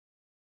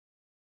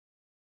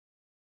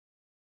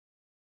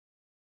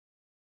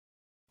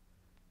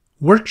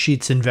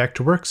Worksheets in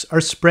Vectorworks are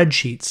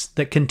spreadsheets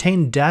that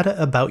contain data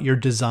about your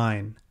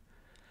design.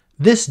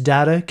 This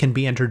data can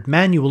be entered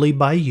manually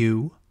by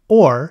you,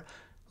 or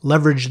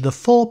leverage the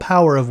full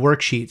power of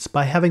worksheets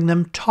by having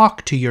them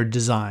talk to your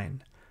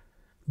design.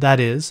 That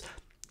is,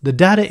 the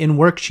data in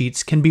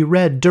worksheets can be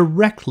read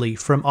directly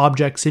from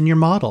objects in your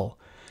model,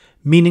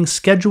 meaning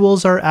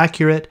schedules are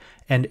accurate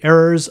and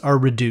errors are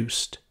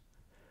reduced.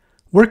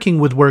 Working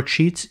with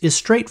worksheets is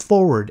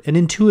straightforward and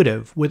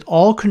intuitive, with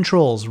all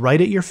controls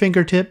right at your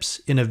fingertips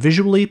in a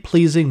visually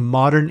pleasing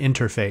modern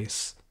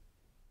interface.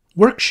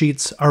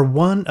 Worksheets are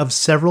one of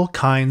several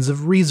kinds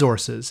of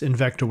resources in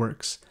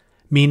Vectorworks,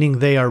 meaning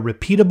they are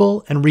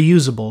repeatable and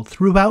reusable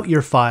throughout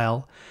your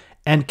file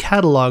and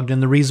cataloged in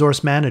the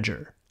Resource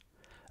Manager.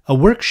 A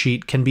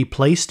worksheet can be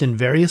placed in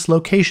various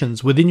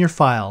locations within your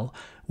file,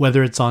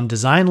 whether it's on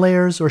design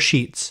layers or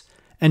sheets,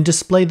 and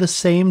display the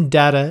same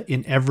data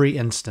in every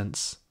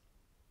instance.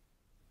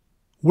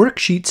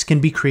 Worksheets can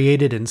be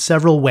created in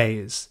several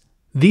ways.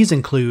 These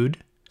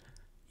include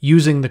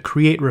using the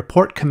Create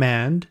Report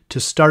command to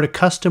start a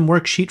custom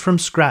worksheet from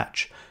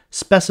scratch,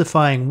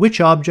 specifying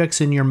which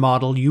objects in your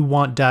model you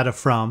want data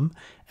from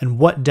and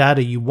what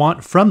data you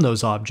want from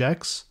those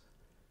objects,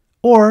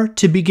 or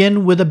to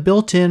begin with a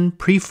built-in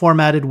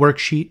pre-formatted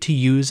worksheet to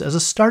use as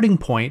a starting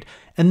point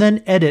and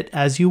then edit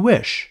as you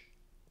wish.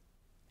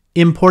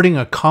 Importing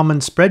a common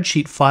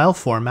spreadsheet file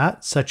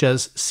format such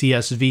as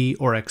CSV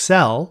or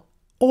Excel,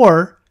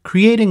 or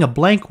creating a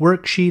blank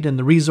worksheet in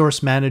the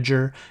Resource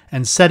Manager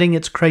and setting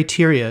its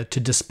criteria to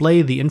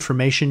display the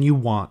information you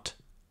want.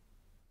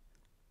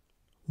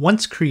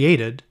 Once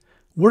created,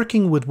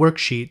 working with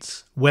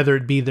worksheets, whether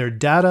it be their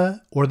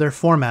data or their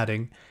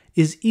formatting,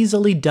 is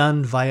easily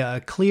done via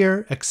a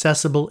clear,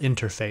 accessible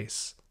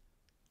interface.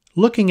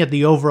 Looking at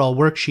the overall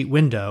worksheet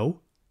window,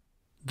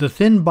 the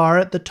thin bar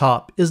at the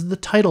top is the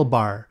title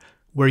bar,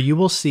 where you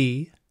will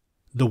see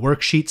the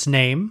worksheet's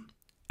name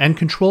and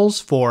controls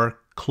for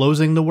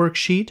closing the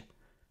worksheet,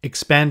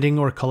 expanding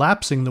or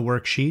collapsing the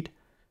worksheet,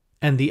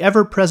 and the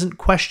ever-present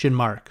question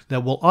mark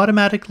that will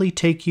automatically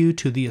take you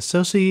to the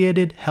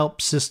associated help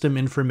system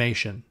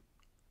information.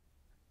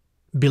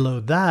 Below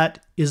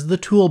that is the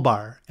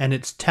toolbar and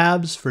its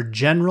tabs for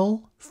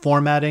general,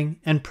 formatting,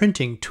 and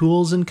printing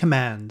tools and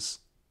commands.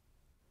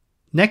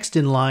 Next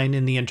in line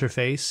in the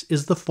interface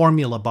is the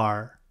formula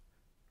bar,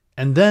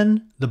 and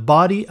then the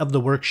body of the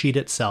worksheet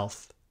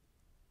itself.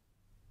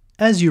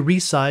 As you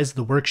resize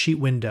the worksheet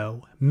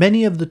window,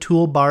 many of the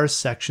toolbar's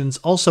sections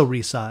also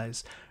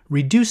resize,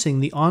 reducing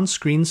the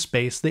on-screen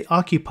space they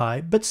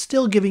occupy but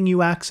still giving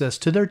you access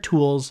to their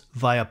tools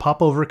via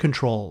popover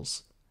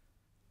controls.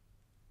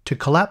 To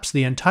collapse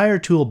the entire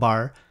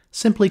toolbar,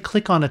 simply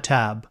click on a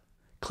tab.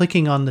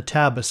 Clicking on the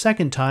tab a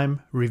second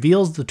time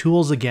reveals the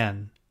tools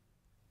again.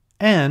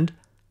 And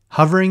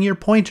hovering your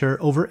pointer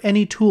over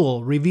any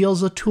tool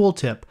reveals a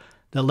tooltip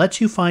that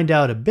lets you find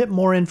out a bit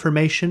more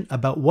information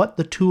about what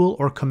the tool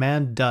or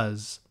command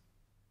does.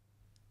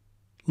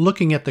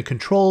 Looking at the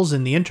controls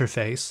in the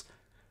interface,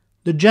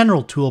 the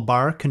general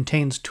toolbar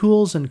contains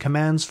tools and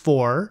commands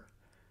for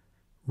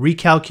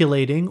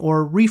recalculating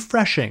or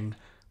refreshing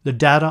the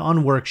data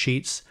on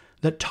worksheets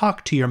that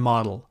talk to your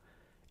model,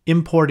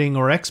 importing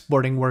or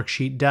exporting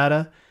worksheet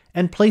data,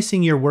 and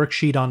placing your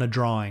worksheet on a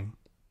drawing.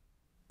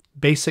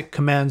 Basic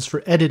commands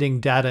for editing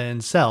data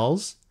in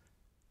cells,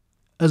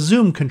 a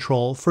zoom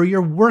control for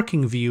your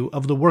working view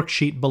of the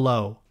worksheet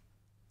below,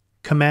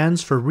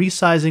 commands for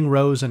resizing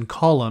rows and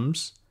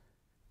columns,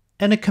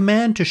 and a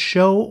command to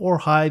show or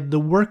hide the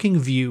working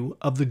view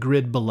of the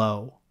grid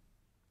below.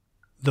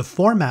 The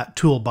Format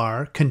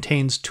toolbar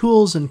contains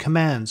tools and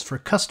commands for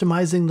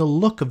customizing the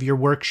look of your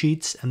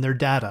worksheets and their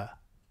data.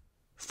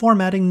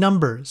 Formatting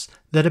numbers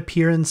that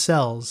appear in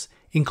cells,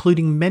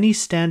 including many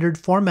standard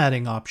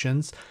formatting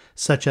options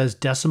such as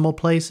decimal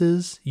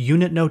places,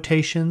 unit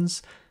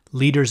notations,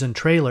 leaders and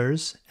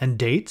trailers, and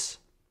dates.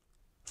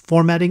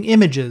 Formatting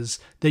images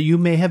that you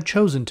may have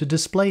chosen to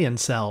display in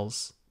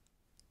cells.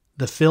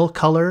 The fill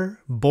color,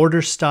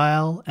 border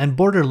style, and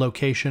border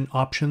location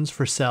options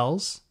for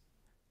cells.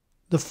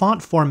 The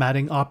font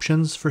formatting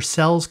options for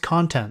cells'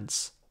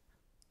 contents.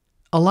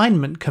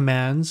 Alignment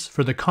commands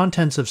for the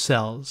contents of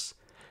cells.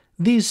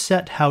 These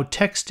set how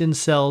text in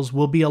cells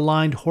will be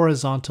aligned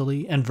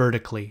horizontally and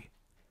vertically.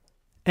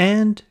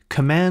 And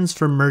commands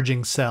for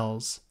merging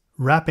cells,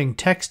 wrapping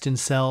text in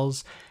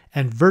cells,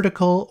 and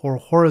vertical or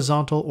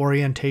horizontal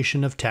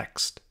orientation of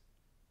text.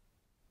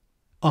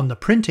 On the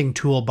Printing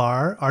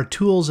toolbar are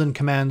tools and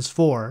commands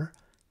for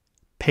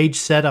page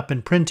setup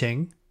and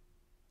printing,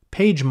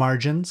 page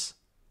margins,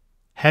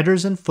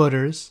 headers and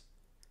footers,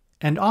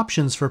 and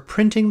options for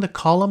printing the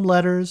column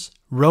letters,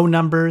 row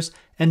numbers,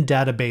 and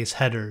database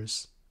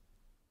headers.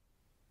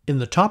 In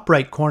the top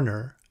right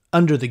corner,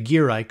 under the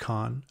gear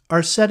icon,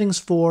 are settings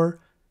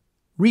for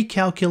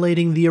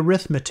recalculating the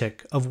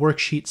arithmetic of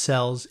worksheet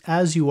cells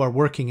as you are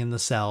working in the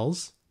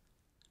cells,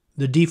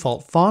 the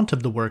default font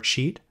of the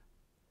worksheet,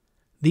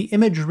 the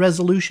image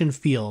resolution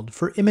field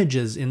for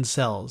images in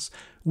cells,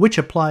 which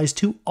applies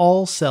to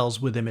all cells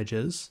with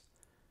images,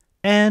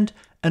 and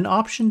an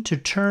option to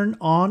turn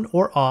on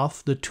or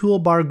off the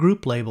toolbar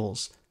group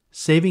labels,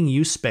 saving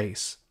you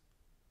space.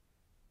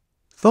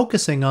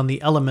 Focusing on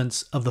the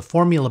elements of the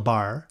formula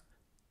bar,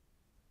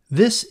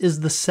 this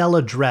is the cell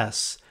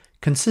address,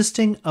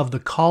 consisting of the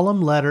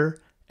column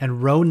letter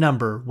and row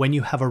number when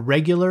you have a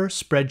regular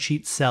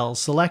spreadsheet cell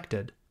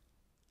selected.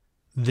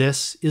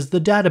 This is the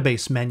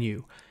database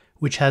menu,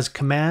 which has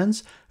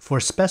commands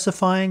for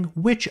specifying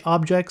which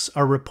objects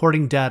are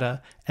reporting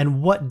data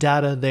and what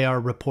data they are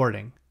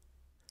reporting.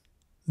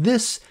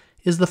 This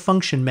is the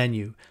function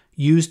menu,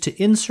 used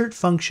to insert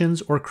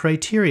functions or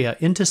criteria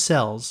into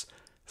cells,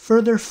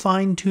 further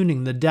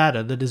fine-tuning the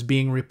data that is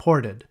being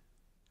reported.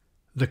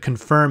 The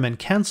confirm and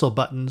cancel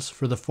buttons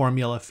for the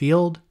formula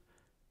field,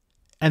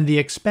 and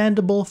the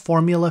expandable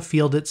formula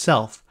field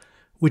itself,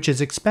 which is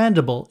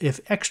expandable if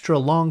extra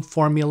long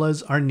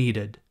formulas are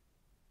needed.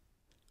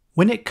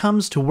 When it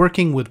comes to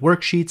working with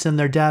worksheets and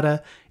their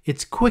data,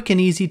 it's quick and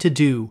easy to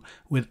do,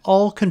 with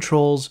all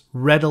controls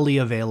readily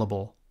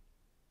available.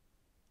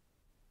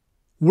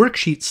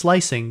 Worksheet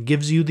slicing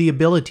gives you the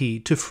ability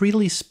to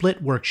freely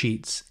split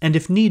worksheets and,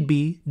 if need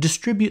be,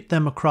 distribute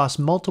them across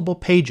multiple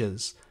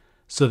pages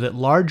so that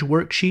large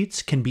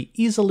worksheets can be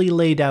easily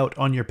laid out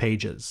on your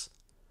pages.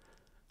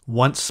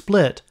 Once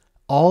split,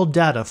 all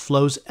data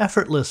flows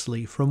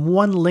effortlessly from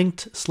one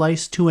linked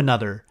slice to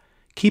another,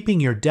 keeping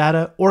your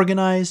data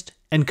organized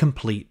and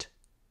complete.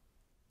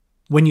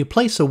 When you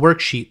place a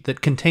worksheet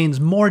that contains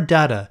more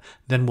data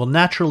than will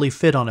naturally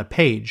fit on a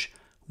page,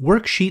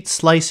 worksheet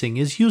slicing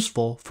is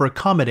useful for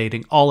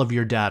accommodating all of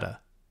your data.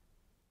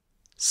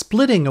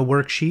 Splitting a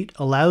worksheet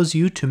allows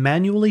you to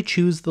manually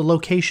choose the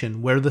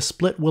location where the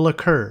split will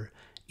occur,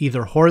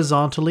 either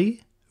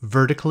horizontally,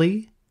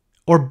 vertically,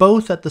 or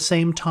both at the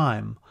same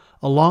time,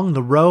 along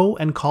the row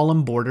and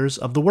column borders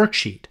of the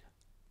worksheet.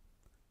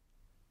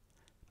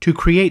 To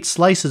create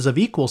slices of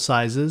equal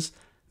sizes,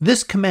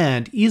 this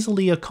command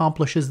easily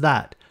accomplishes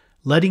that,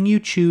 letting you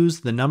choose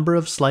the number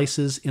of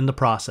slices in the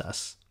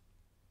process.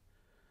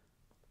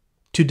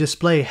 To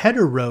display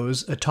header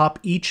rows atop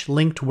each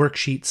linked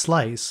worksheet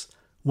slice,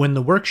 when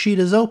the worksheet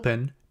is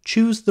open,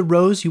 choose the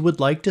rows you would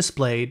like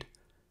displayed,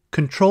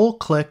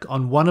 Control-click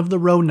on one of the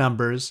row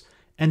numbers,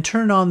 and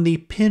turn on the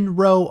Pin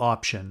Row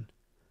option.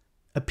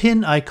 A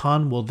pin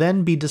icon will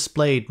then be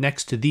displayed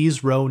next to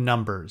these row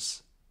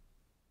numbers.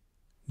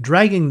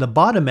 Dragging the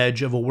bottom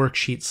edge of a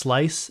worksheet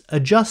slice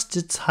adjusts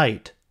its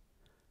height.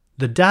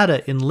 The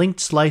data in linked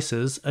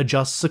slices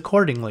adjusts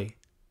accordingly.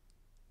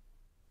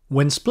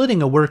 When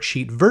splitting a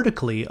worksheet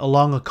vertically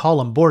along a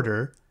column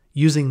border,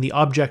 using the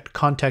Object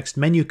Context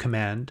Menu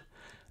command,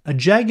 a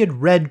jagged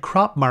red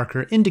crop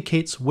marker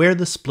indicates where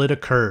the split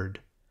occurred.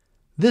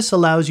 This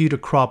allows you to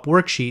crop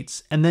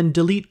worksheets and then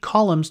delete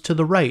columns to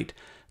the right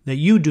that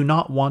you do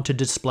not want to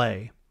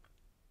display.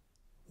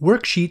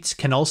 Worksheets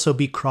can also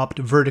be cropped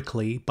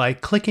vertically by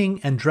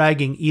clicking and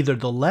dragging either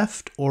the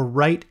left or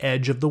right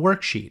edge of the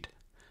worksheet.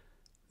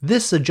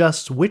 This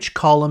adjusts which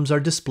columns are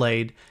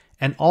displayed,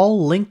 and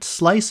all linked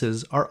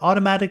slices are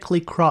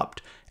automatically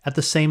cropped at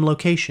the same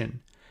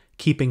location,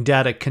 keeping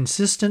data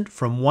consistent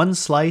from one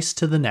slice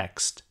to the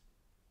next.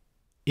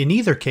 In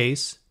either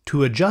case,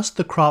 to adjust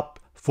the crop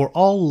for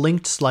all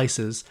linked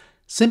slices,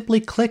 simply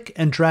click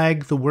and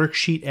drag the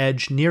worksheet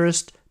edge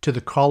nearest to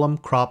the column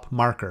crop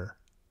marker.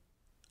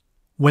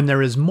 When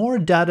there is more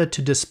data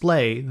to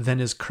display than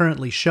is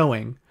currently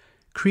showing,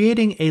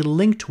 creating a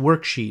linked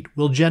worksheet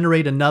will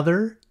generate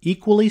another,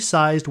 equally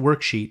sized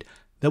worksheet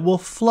that will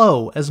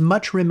flow as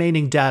much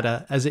remaining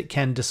data as it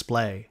can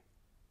display.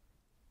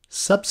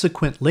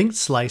 Subsequent linked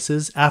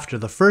slices after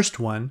the first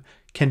one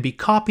can be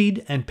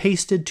copied and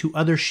pasted to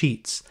other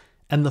sheets,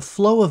 and the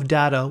flow of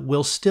data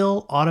will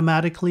still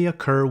automatically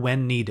occur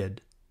when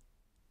needed.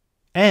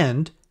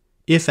 And,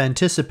 if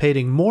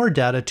anticipating more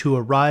data to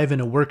arrive in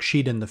a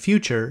worksheet in the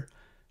future,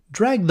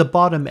 drag the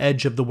bottom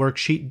edge of the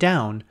worksheet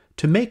down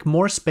to make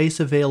more space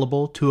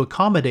available to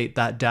accommodate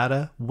that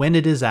data when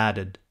it is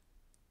added.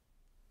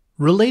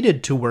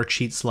 Related to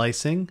worksheet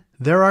slicing,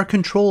 there are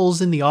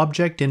controls in the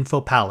Object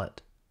Info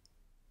palette.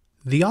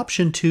 The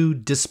option to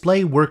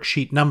Display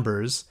Worksheet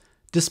Numbers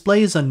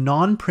displays a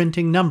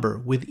non-printing number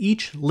with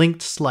each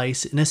linked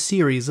slice in a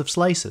series of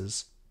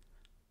slices.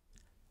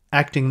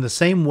 Acting the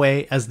same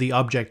way as the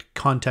Object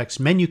Context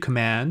Menu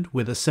command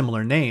with a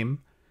similar name,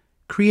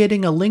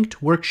 creating a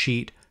linked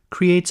worksheet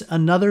creates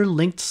another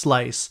linked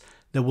slice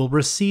that will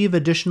receive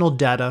additional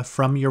data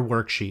from your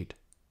worksheet.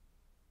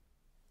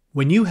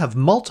 When you have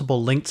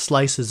multiple linked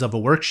slices of a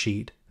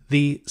worksheet,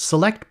 the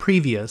Select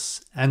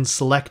Previous and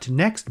Select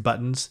Next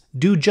buttons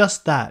do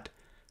just that,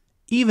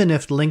 even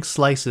if linked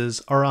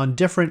slices are on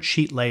different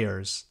sheet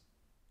layers.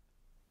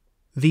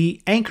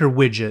 The Anchor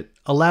widget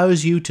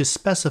allows you to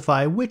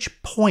specify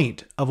which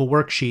point of a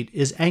worksheet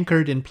is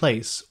anchored in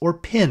place or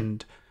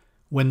pinned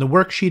when the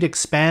worksheet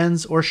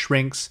expands or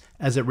shrinks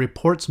as it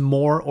reports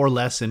more or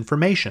less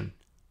information.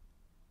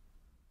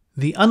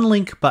 The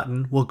Unlink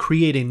button will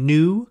create a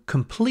new,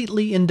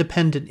 completely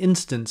independent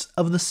instance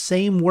of the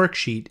same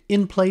worksheet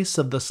in place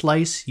of the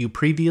slice you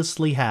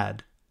previously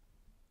had.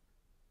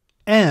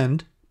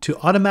 And, To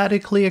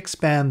automatically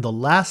expand the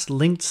last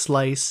linked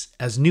slice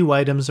as new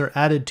items are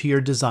added to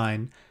your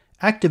design,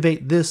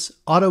 activate this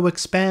Auto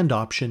Expand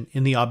option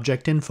in the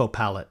Object Info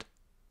palette.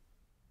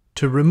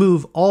 To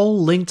remove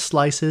all linked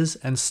slices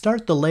and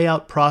start the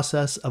layout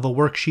process of a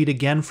worksheet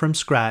again from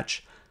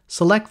scratch,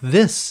 select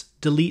this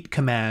Delete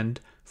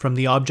command from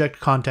the Object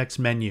Context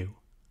menu.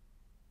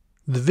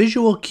 The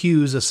visual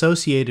cues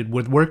associated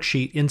with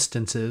worksheet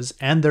instances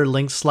and their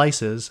linked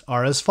slices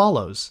are as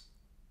follows.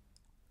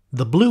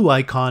 The blue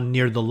icon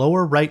near the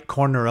lower right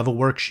corner of a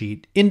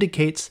worksheet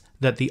indicates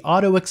that the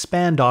Auto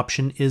Expand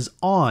option is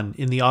on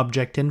in the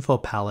Object Info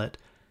palette,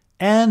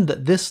 and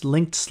that this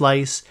linked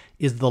slice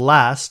is the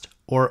last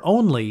or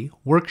only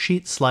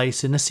worksheet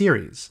slice in a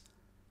series.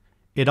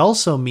 It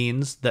also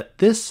means that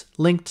this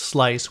linked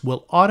slice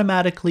will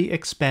automatically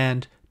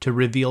expand to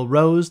reveal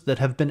rows that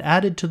have been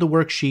added to the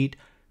worksheet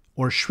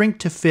or shrink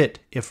to fit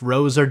if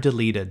rows are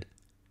deleted.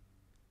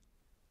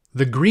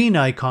 The green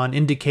icon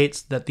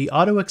indicates that the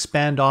Auto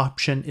Expand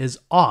option is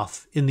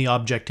off in the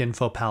Object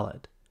Info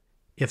palette.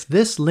 If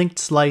this linked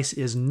slice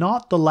is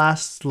not the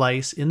last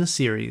slice in the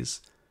series,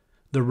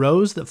 the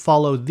rows that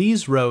follow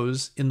these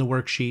rows in the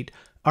worksheet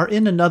are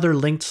in another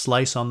linked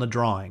slice on the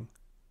drawing.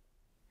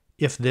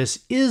 If this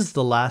is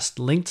the last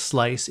linked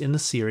slice in the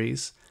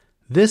series,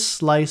 this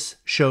slice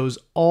shows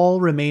all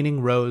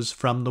remaining rows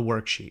from the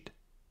worksheet.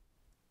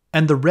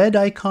 And the red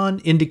icon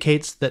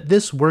indicates that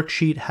this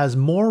worksheet has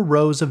more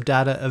rows of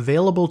data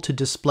available to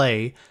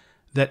display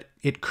that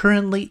it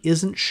currently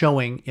isn't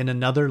showing in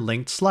another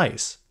linked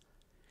slice.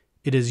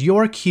 It is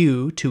your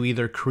cue to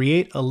either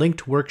create a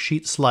linked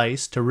worksheet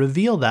slice to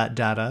reveal that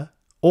data,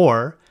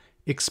 or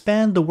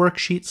expand the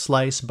worksheet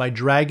slice by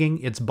dragging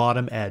its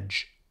bottom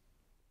edge.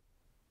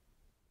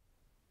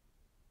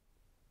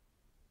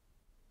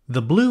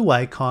 The blue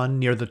icon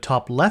near the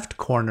top left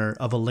corner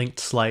of a linked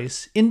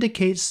slice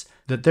indicates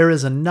that there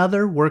is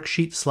another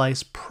worksheet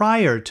slice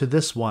prior to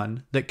this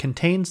one that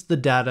contains the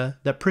data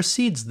that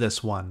precedes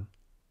this one.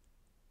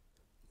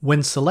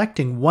 When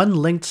selecting one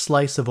linked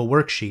slice of a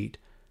worksheet,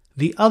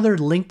 the other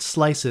linked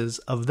slices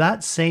of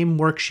that same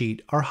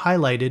worksheet are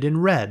highlighted in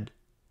red.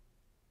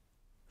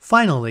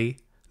 Finally,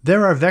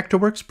 there are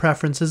Vectorworks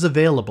preferences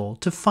available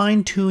to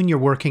fine-tune your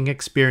working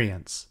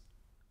experience.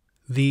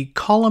 The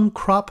Column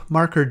Crop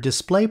Marker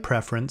Display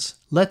preference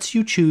lets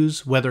you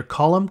choose whether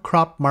column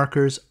crop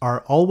markers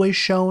are always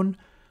shown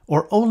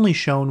or only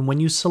shown when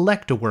you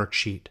select a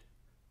worksheet.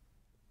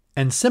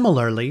 And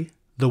similarly,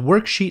 the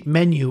worksheet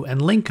menu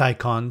and link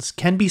icons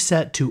can be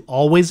set to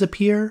always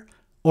appear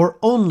or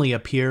only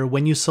appear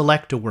when you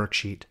select a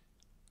worksheet.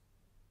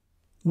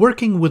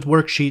 Working with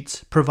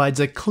worksheets provides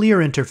a clear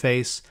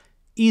interface,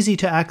 easy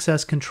to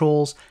access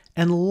controls,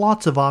 and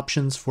lots of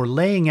options for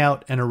laying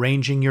out and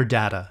arranging your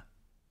data.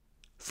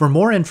 For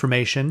more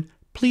information,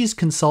 please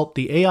consult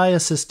the AI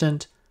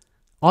Assistant,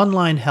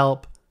 online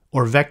help,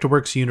 or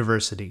Vectorworks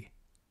University.